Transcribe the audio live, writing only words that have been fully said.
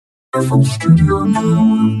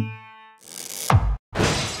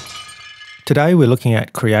Today we're looking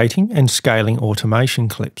at creating and scaling automation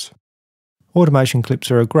clips. Automation clips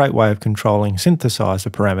are a great way of controlling synthesizer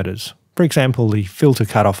parameters, for example the filter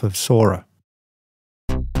cutoff of Sora.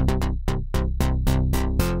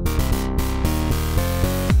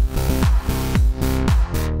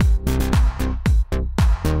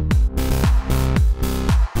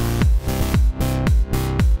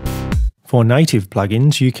 For native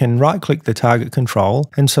plugins, you can right-click the target control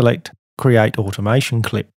and select Create Automation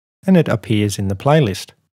Clip, and it appears in the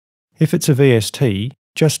playlist. If it's a VST,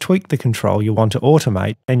 just tweak the control you want to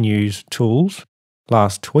automate and use Tools,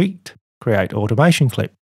 Last Tweaked, Create Automation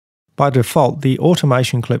Clip. By default, the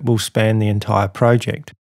automation clip will span the entire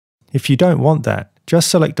project. If you don't want that, just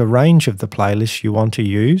select a range of the playlists you want to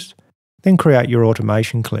use, then create your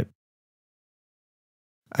automation clip.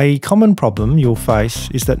 A common problem you'll face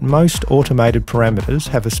is that most automated parameters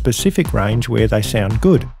have a specific range where they sound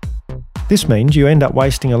good. This means you end up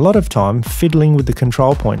wasting a lot of time fiddling with the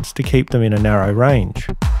control points to keep them in a narrow range.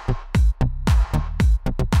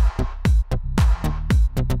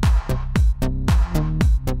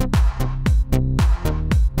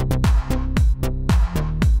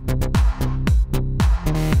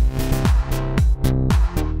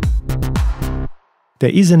 There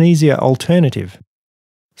is an easier alternative.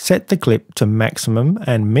 Set the clip to maximum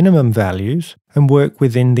and minimum values and work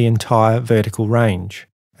within the entire vertical range,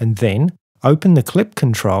 and then open the clip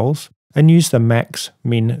controls and use the max,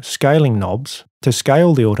 min scaling knobs to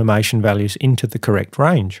scale the automation values into the correct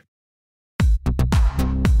range.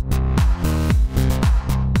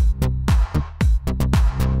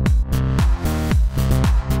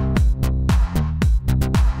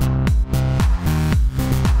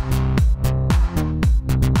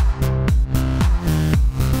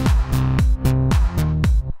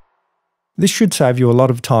 This should save you a lot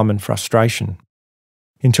of time and frustration.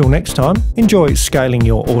 Until next time, enjoy scaling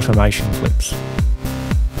your automation clips.